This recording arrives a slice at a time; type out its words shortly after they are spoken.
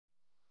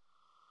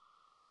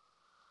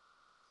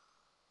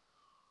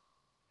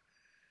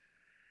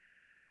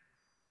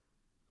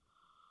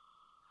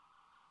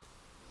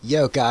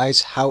Yo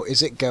guys, how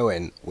is it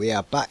going? We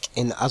are back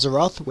in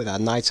Azeroth with our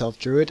Night Elf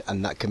Druid,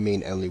 and that can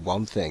mean only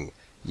one thing.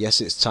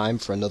 Yes, it's time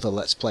for another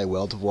Let's Play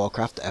World of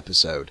Warcraft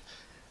episode.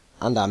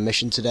 And our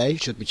mission today,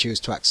 should we choose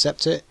to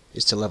accept it,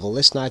 is to level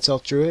this Night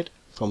Elf Druid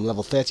from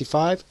level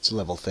 35 to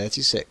level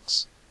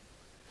 36.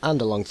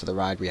 And along for the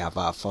ride we have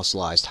our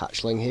fossilised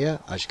hatchling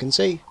here, as you can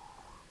see.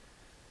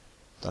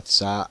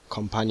 That's our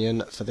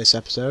companion for this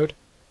episode.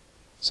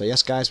 So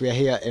yes guys, we are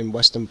here in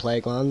Western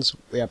Plaguelands.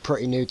 We are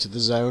pretty new to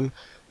the zone,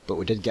 but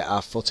we did get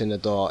our foot in the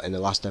door in the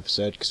last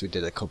episode because we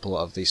did a couple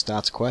of the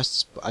starter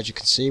quests. But as you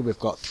can see, we've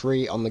got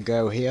 3 on the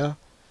go here.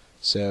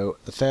 So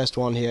the first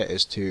one here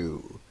is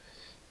to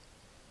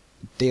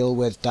deal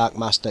with Dark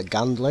Master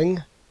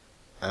Gandling,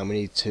 and we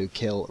need to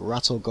kill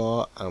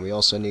Rattlegore, and we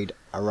also need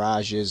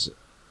Araj's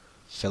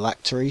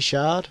Phylactery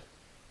Shard.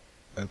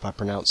 Hope I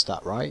pronounced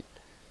that right.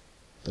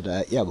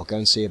 But yeah, we'll go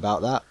and see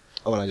about that.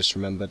 Oh, and I just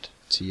remembered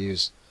to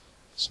use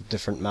some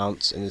different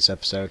mounts in this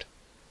episode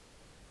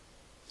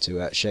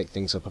to shake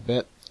things up a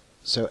bit.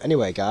 So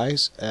anyway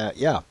guys,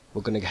 yeah,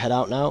 we're going to head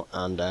out now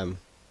and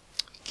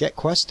get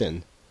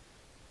questing.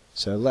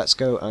 So let's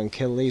go and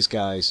kill these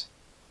guys.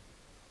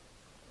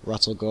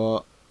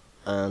 Rattlegore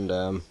and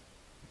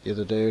the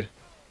other dude,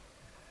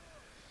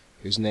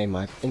 whose name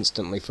I've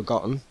instantly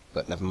forgotten,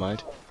 but never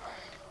mind.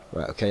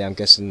 Right, okay, I'm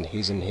guessing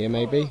he's in here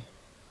maybe.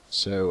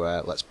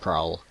 So let's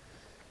prowl.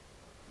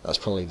 That's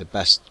probably the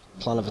best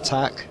plan of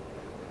attack.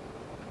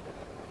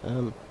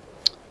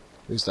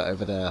 Who's that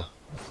over there?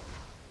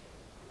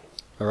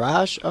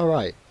 Araj?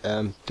 Alright,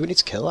 do we need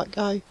to kill that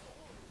guy?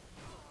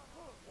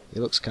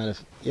 He looks kind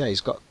of... yeah, he's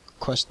got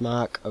quest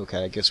mark.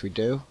 Okay, I guess we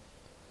do.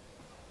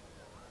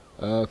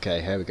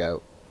 Okay, here we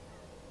go.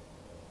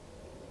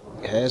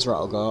 Here's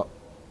Rattlegore.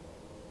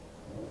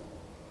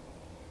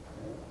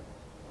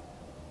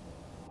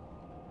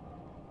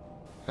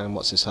 And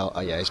what's his health?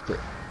 Oh yeah, he's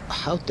pretty...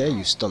 how dare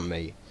you stun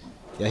me?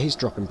 Yeah, he's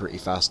dropping pretty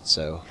fast,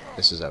 so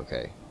this is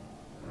okay.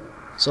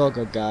 It's all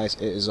good guys,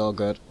 it is all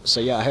good. So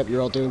yeah, I hope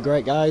you're all doing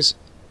great guys.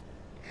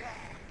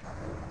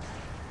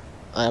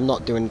 I am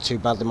not doing too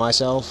badly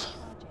myself.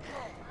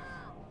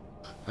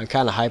 I'm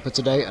kind of hyper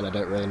today and I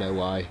don't really know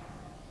why.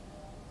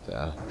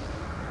 But,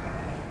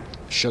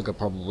 sugar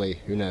probably,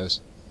 who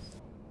knows.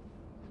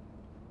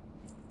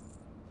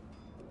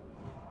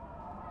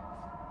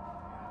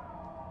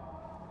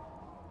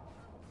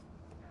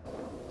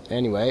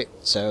 Anyway,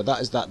 so that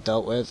is that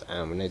dealt with,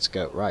 and we need to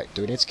go. Right,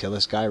 do we need to kill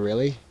this guy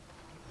really?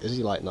 Is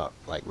he like not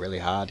like really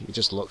hard? He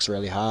just looks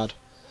really hard.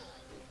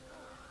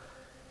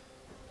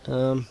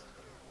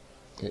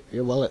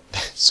 Yeah, well, it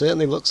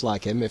certainly looks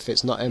like him. If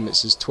it's not him,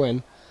 it's his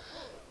twin.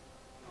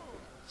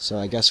 So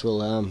I guess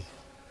we'll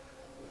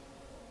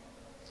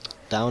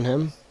down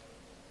him.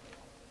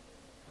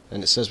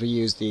 And it says we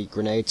use the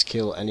grenade to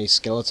kill any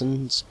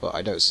skeletons, but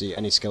I don't see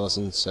any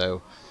skeletons,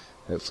 so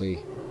hopefully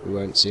we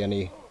won't see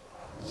any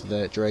for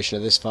the duration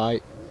of this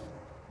fight.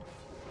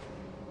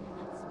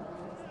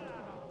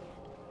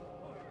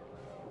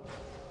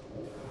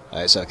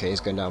 It's okay, he's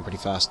going down pretty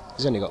fast.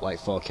 He's only got like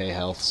 4k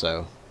health,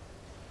 so...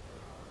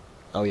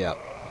 oh yeah,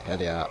 here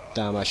they are.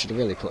 Damn, I should have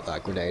really put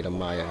that grenade on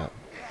my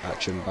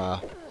action bar.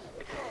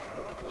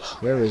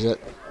 Where is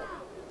it?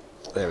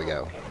 There we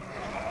go.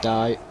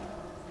 Die.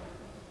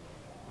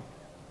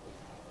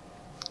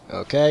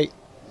 Okay.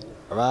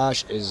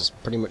 Araj is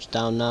pretty much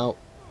down now.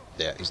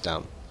 Yeah, he's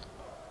down.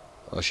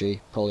 Or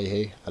she. Probably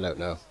he. I don't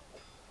know.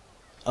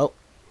 Oh.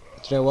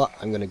 Do you know what?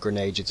 I'm going to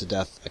grenade you to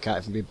death. I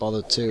can't even be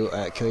bothered to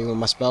kill you with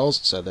my spells,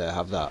 so there,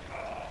 have that.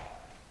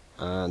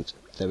 And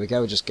there we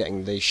go, just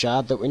getting the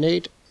shard that we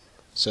need.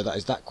 So that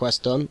is that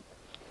quest done.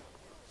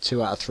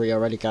 2 out of 3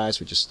 already, guys.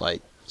 We're just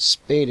like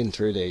speeding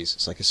through these.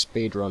 It's like a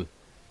speed run.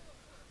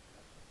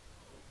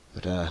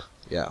 But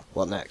yeah,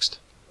 what next?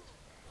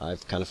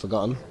 I've kind of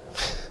forgotten.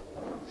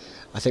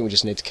 I think we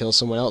just need to kill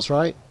someone else,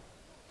 right?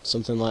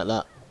 Something like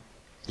that.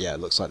 Yeah, it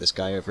looks like this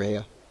guy over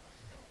here.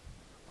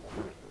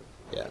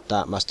 Yeah,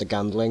 Dark Master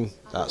Gandling.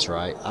 That's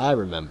right. I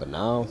remember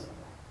now.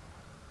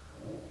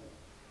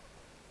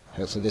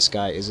 Hopefully this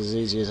guy is as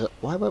easy as...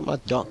 why won't my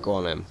dot go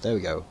on him? There we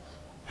go.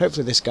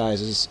 Hopefully this guy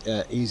is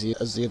as easy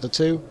as the other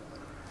two.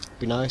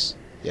 Be nice.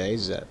 Yeah,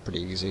 he's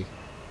pretty easy.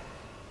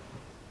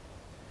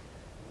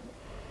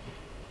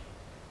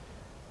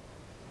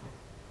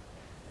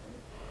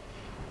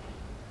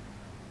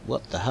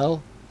 What the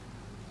hell?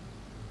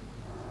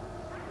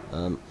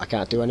 I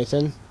can't do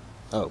anything.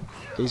 Oh,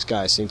 these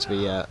guys seem to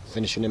be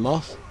finishing him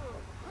off.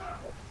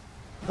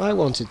 I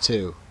wanted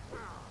to.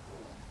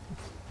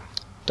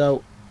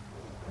 Don't.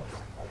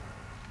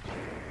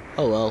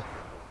 Oh well.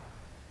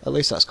 At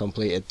least that's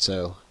completed,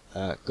 so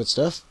good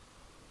stuff.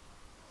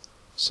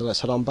 So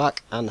let's head on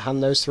back and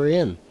hand those 3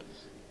 in.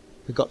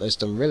 We got those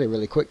done really,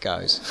 really quick,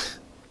 guys.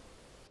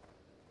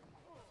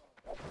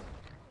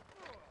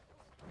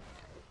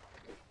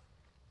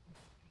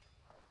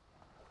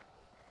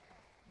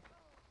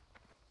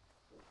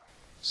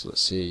 So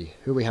let's see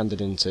who we handed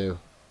into.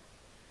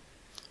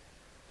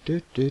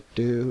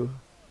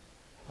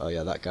 Oh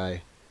yeah, that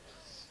guy.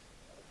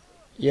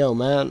 Yo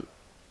man,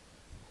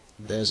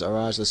 There's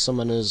Araj the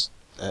Summoner's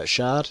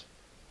shard.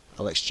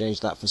 I'll exchange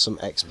that for some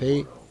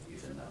XP.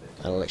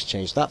 And I'll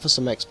exchange that for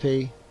some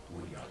XP.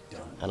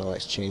 And I'll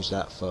exchange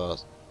that for...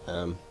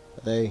 are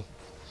they...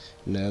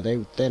 No,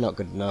 they're not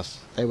good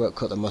enough. They won't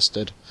cut the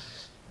mustard.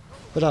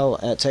 But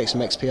I'll take some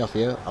XP off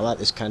you. I like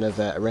this kind of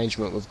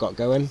arrangement we've got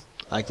going.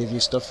 I give you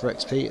stuff for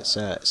XP.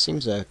 It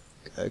seems a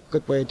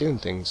good way of doing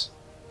things.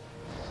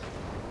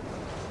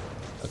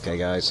 Okay,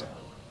 guys.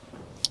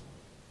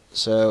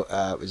 So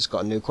we just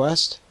got a new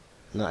quest,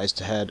 and that is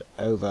to head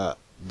over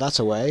that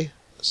away.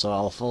 So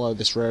I'll follow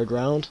this road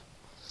round.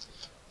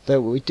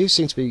 Though we do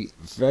seem to be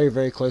very,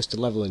 very close to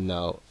leveling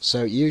now.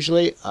 So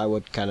usually I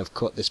would kind of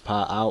cut this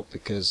part out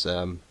because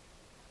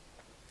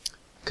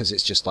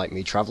it's just like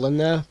me travelling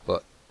there.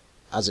 But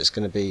as it's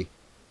going to be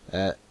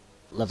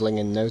leveling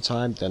in no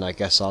time, then I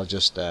guess I'll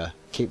just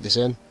keep this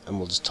in, and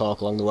we'll just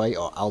talk along the way,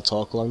 or I'll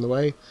talk along the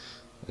way,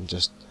 and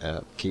just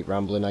keep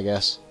rambling, I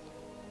guess.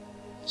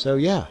 So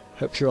yeah,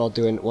 hope you're all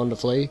doing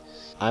wonderfully.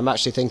 I'm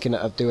actually thinking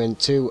of doing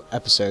 2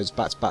 episodes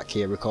back to back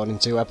here, recording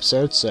 2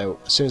 episodes, so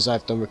as soon as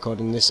I've done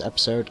recording this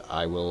episode,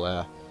 I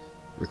will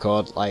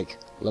record like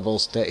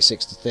levels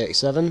 36 to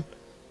 37,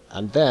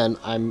 and then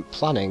I'm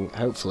planning,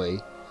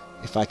 hopefully,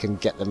 if I can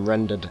get them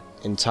rendered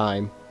in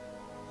time,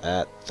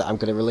 that I'm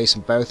going to release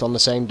them both on the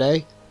same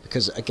day,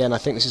 because again I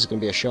think this is going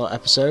to be a short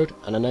episode,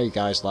 and I know you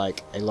guys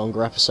like a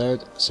longer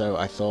episode, so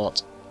I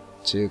thought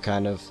to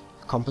kind of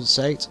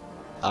compensate,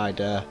 I'd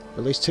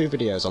release 2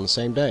 videos on the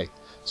same day,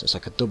 so it's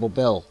like a double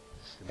bill.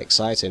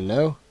 Exciting,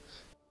 no?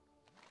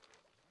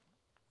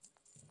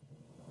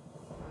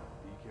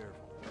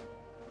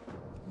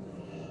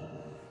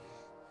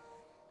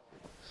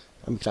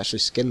 And we could actually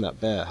skin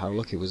that bear. How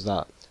lucky was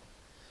that?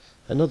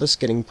 Another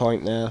skinning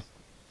point there,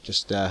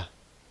 just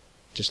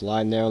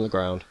lying there on the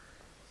ground.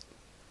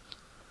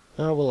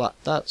 Oh well,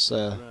 that's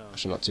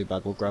actually not too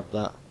bad. We'll grab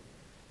that.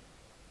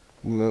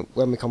 When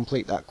we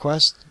complete that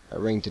quest, a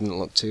ring didn't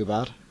look too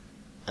bad.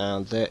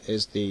 And there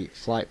is the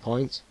flight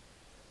point.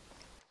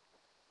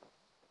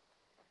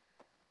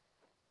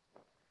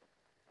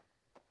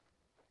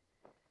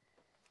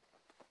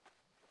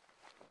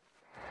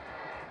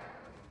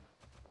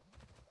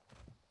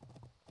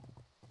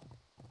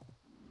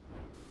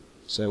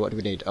 So what do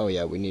we need? Oh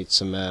yeah, we need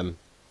some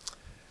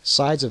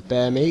sides of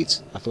bear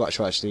meat. I forgot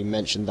to actually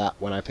mention that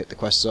when I picked the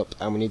quests up.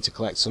 And we need to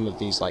collect some of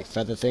these like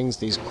feather things,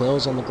 these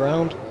quills on the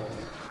ground.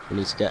 We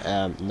need to get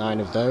 9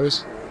 of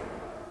those.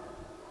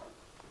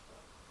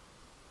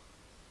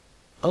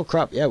 Oh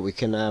crap, yeah, we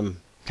can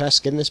I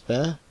skin this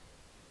bear?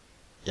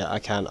 Yeah, I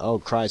can. Oh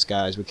Christ,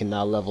 guys, we can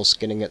now level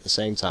skinning at the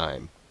same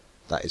time.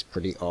 That is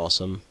pretty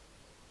awesome.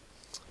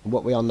 And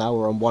what we are now,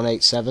 we're on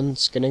 187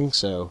 skinning,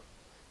 so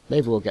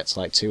maybe we'll get to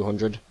like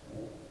 200.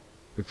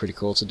 Be pretty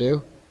cool to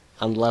do.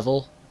 And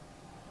level.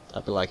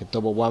 That'd be like a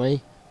double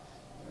whammy.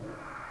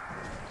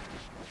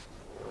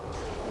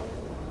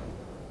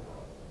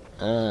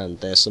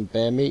 And there's some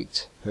bear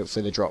meat.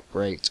 Hopefully the drop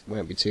rate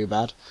won't be too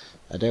bad.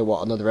 I don't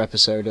want another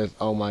episode of,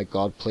 oh my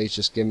god, please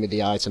just give me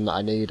the item that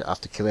I need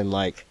after killing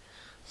like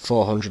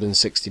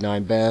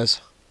 469 bears.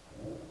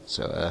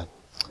 So,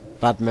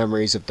 bad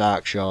memories of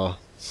Darkshore.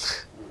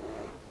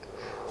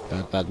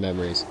 bad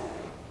memories.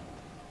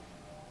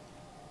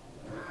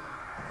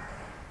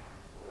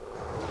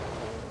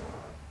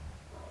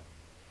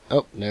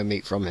 Oh, no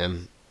meat from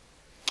him.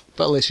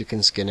 But at least we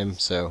can skin him,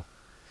 so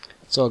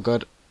it's all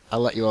good.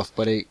 I'll let you off,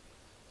 buddy.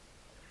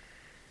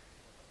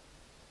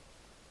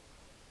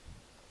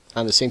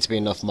 And there seem to be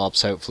enough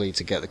mobs, hopefully,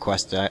 to get the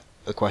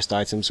quest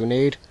items we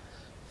need.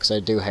 Because I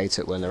do hate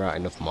it when there aren't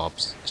enough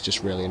mobs. It's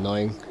just really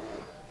annoying.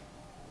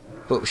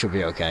 But we should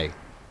be okay.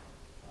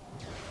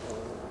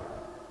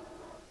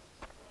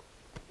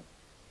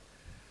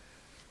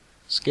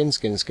 Skin,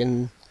 skin,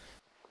 skin.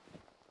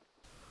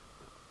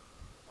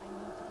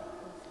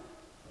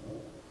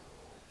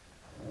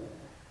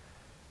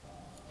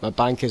 My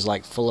bank is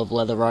like full of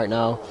leather right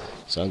now,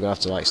 so I'm gonna have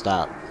to like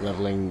start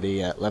leveling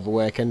the leather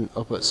working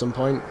up at some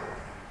point.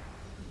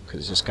 Because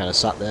it's just kind of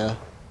sat there,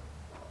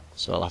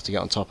 so I'll have to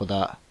get on top of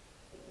that.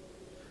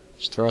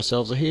 Just throw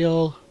ourselves a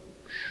heal.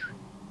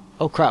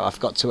 Oh crap, I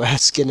forgot to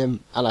skin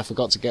him, and I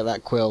forgot to get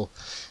that quill.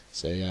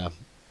 So yeah,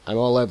 I'm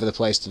all over the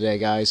place today,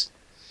 guys.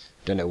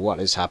 Don't know what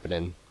is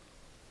happening.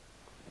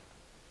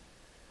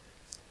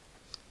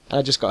 And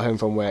I just got home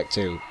from work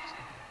too,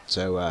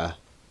 so I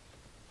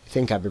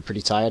think I'd be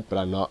pretty tired, but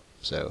I'm not,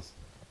 so...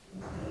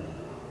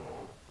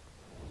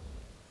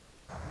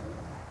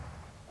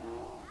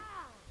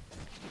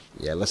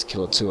 Yeah, let's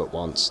kill 2 at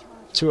once.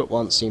 2 at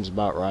once seems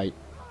about right.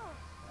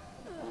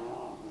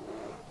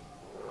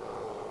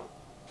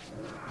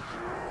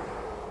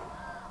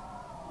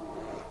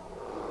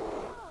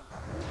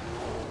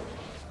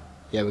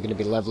 Yeah, we're going to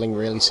be leveling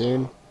really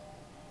soon.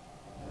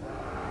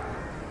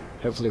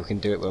 Hopefully we can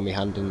do it when we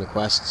hand in the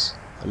quests,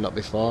 and not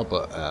before,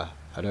 but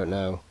I don't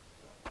know.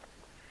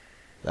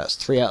 That's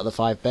 3 out of the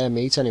 5 bear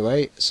meat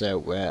anyway, so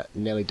we're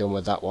nearly done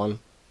with that one.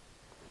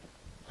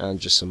 And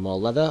just some more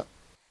leather.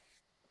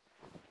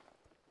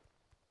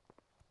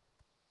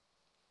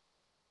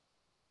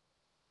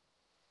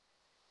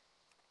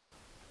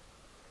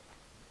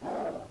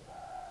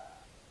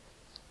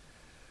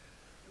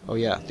 Oh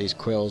yeah, these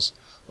quills.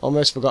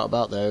 Almost forgot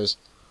about those.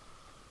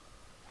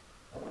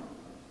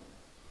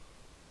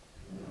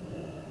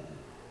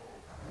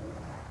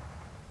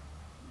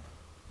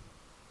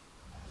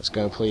 Let's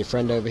go and pull your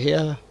friend over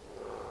here.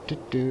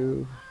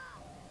 Doo-doo.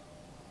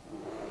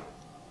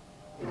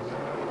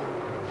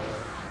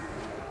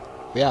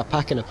 We are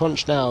packing a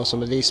punch now.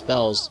 Some of these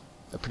spells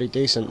are pretty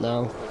decent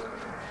now.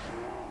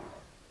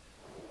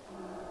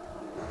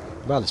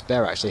 Wow, this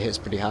bear actually hits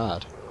pretty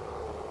hard.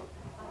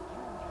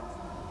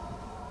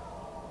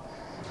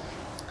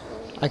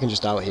 I can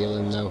just out heal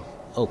him though.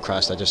 Oh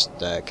Christ, I just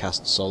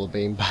cast Solar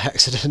Beam by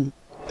accident.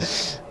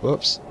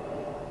 Whoops.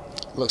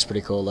 Looks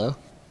pretty cool though.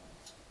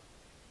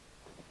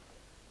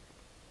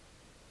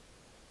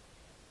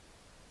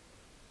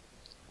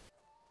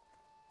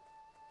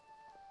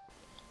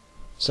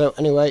 So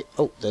anyway,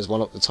 oh, there's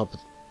one up the top of...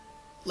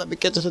 Let me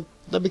get up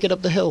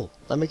the hill.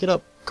 Let me get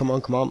up. Come on,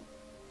 come on.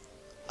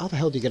 How the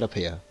hell do you get up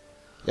here?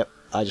 Yep,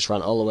 I just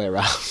ran all the way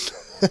around.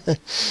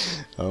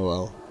 Oh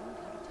well.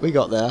 We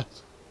got there.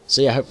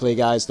 So yeah, hopefully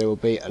guys, there will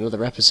be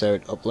another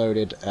episode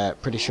uploaded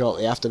pretty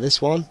shortly after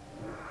this one.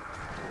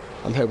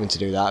 I'm hoping to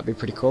do that. It'd be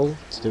pretty cool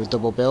to do a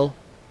double bill.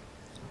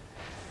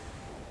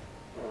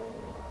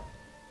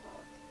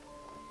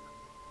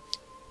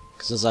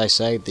 Because as I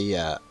say,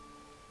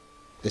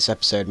 this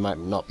episode might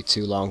not be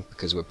too long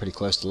because we're pretty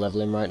close to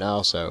leveling right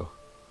now, so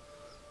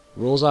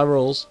rules are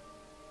rules.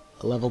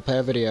 A level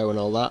per video and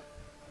all that.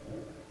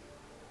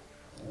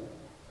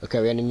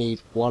 Okay, we only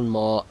need one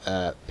more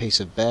piece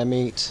of bear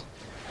meat.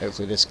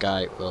 Hopefully this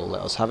guy will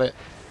let us have it.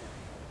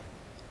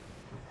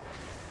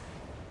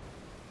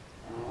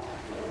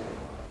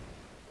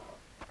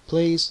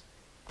 Please?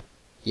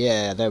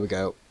 Yeah, there we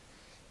go.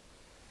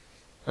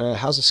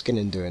 How's the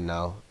skinning doing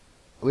now?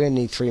 We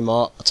only need 3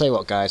 more. I'll tell you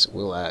what guys,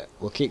 we'll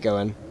keep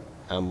going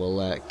and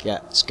we'll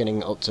get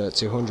skinning up to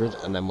 200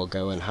 and then we'll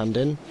go and hand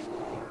in.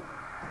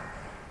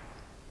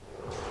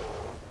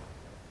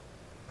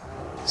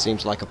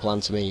 Seems like a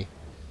plan to me.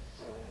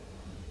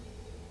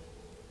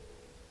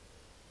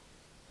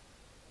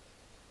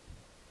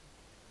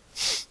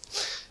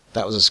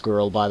 That was a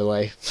squirrel, by the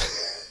way.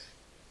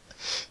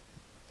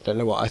 I don't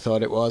know what I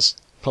thought it was.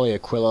 Probably a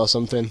quill or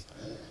something.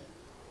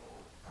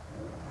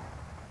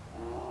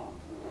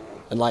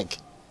 And like,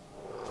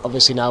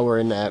 obviously now we're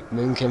in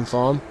Moonkin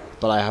form,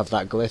 but I have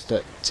that glyph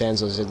that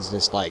turns us into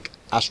this like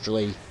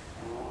astrally,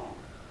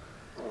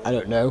 I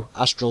don't know,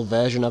 astral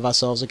version of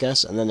ourselves I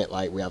guess, and then it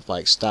like, we have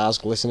like stars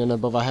glistening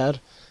above our head,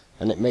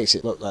 and it makes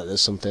it look like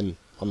there's something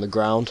on the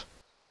ground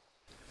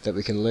that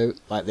we can loot,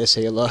 like this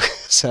here, look.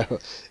 So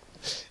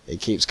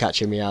it keeps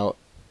catching me out.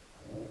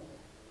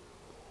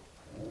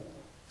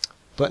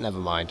 But never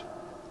mind.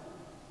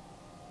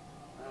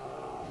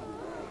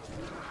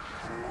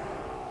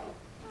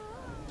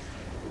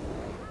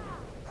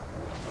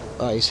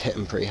 Oh, he's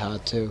hitting pretty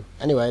hard too.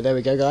 Anyway, there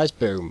we go guys,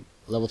 boom.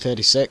 Level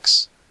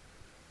 36.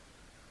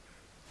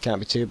 Can't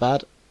be too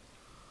bad.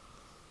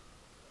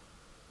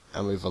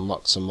 And we've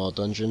unlocked some more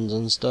dungeons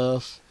and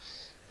stuff.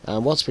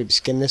 And once we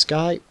skin this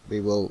guy, we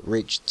will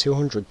reach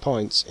 200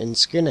 points in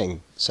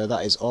skinning. So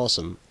that is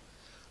awesome.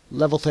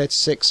 Level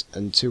 36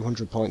 and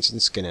 200 points in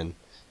skinning.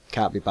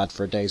 Can't be bad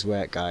for a day's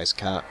work guys,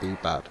 can't be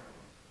bad.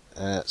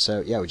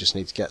 So yeah, we just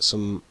need to get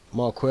some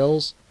more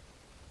quills.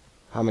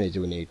 How many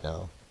do we need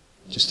now?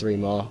 Just 3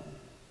 more.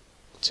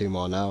 2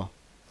 more now.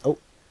 Oh,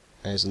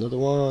 there's another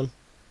one.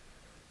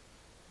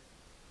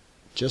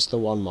 Just the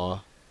 1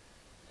 more.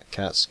 I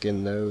can't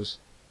skin those.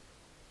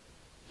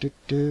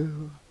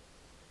 Doo-doo.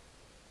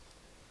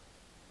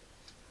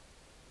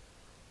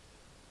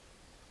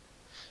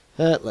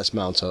 Let's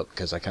mount up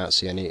because I can't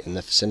see any in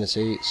the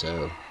vicinity,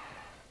 so...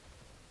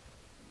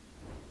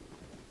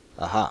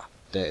 Aha,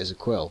 there is a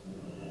quill.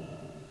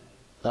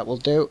 That will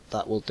do,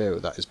 that will do.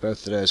 That is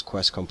both of those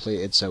quests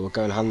completed, so we'll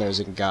go and hand those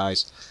in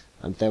guys,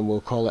 and then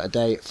we'll call it a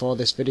day for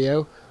this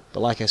video. But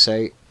like I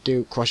say,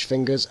 do cross your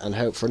fingers and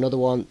hope for another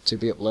one to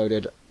be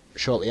uploaded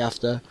shortly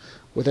after,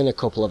 within a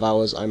couple of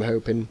hours I'm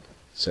hoping.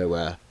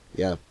 So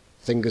yeah,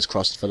 fingers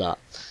crossed for that.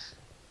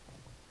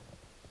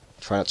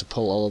 Try not to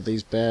pull all of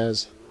these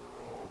bears,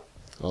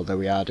 although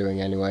we are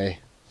doing anyway,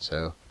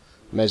 so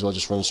may as well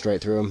just run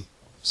straight through them.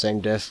 Same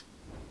diff.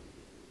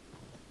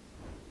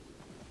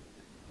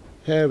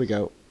 Here we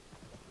go.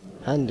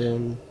 Hand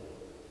in.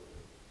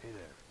 Hey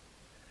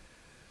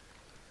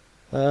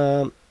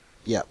there.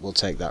 Yeah, we'll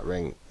take that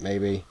ring,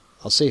 maybe.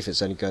 I'll see if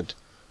it's any good.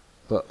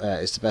 But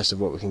it's the best of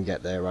what we can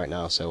get there right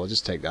now, so we'll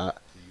just take that.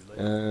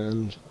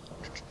 And...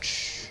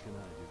 there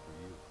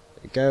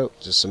we go,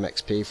 just some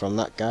XP from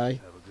that guy.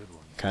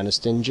 Kinda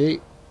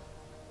stingy.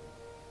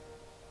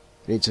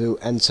 We need to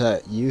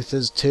enter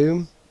Uther's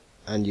tomb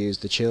and use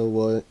the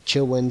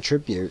Chillwind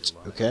tribute,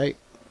 okay?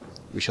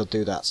 We shall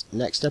do that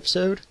next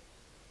episode.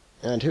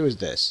 And who is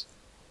this?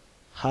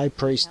 High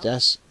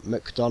Priestess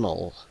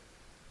McDonald.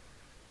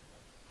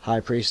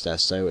 High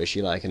Priestess, so is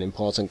she like an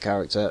important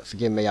character?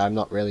 Forgive me, I'm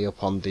not really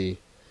up on the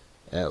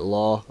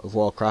lore of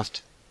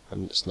Warcraft. I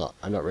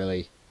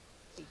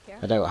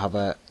don't have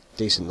a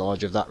decent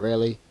knowledge of that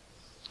really.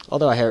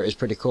 Although I hear it is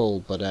pretty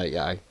cool, but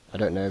yeah, I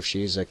don't know if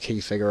she's a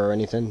key figure or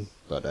anything,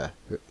 but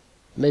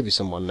maybe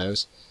someone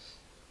knows.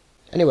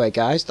 Anyway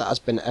guys, that has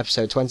been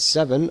episode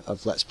 27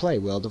 of Let's Play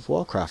World of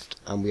Warcraft,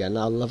 and we are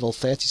now level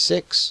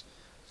 36,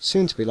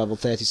 soon to be level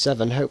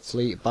 37,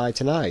 hopefully by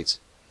tonight.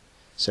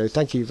 So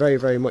thank you very,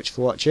 very much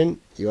for watching.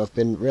 You have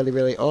been really,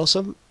 really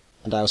awesome,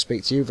 and I'll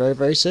speak to you very,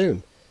 very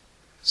soon.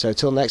 So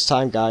till next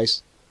time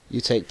guys, you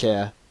take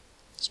care,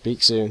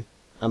 speak soon,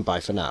 and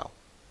bye for now.